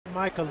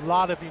Mike, a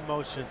lot of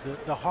emotions.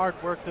 The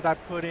hard work that I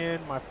put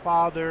in, my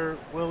father,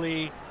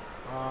 Willie,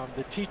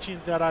 the teaching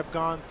that I've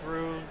gone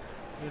through,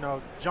 you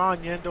know, John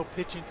Yendo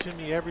pitching to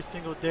me every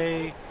single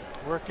day,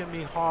 working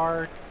me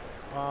hard.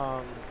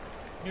 Um,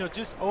 you know,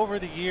 just over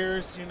the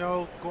years, you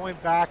know, going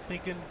back,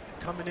 thinking,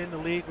 coming in the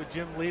league with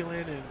Jim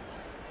Leland and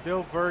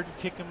Bill Verdon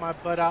kicking my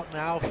butt out in the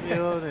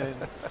outfield and,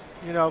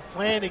 you know,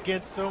 playing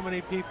against so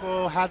many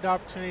people, had the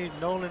opportunity,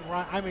 Nolan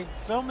Ryan. I mean,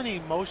 so many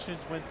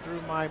emotions went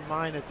through my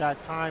mind at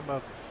that time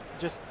of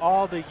just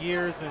all the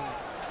years and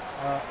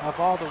of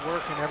all the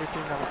work and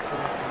everything that was put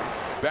into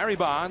it. Barry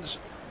Bonds,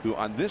 who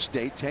on this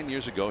date 10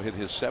 years ago hit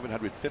his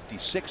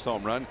 756th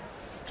home run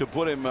to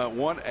put him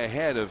one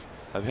ahead of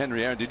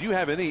Henry Aaron. Did you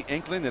have any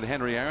inkling that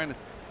Henry Aaron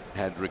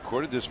had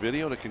recorded this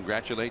video to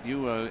congratulate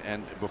you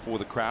and before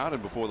the crowd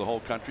and before the whole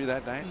country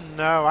that night?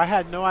 No, I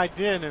had no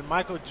idea. And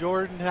Michael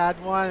Jordan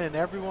had one, and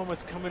everyone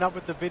was coming up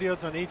with the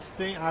videos on each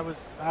thing. I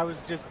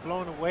was just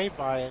blown away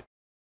by it.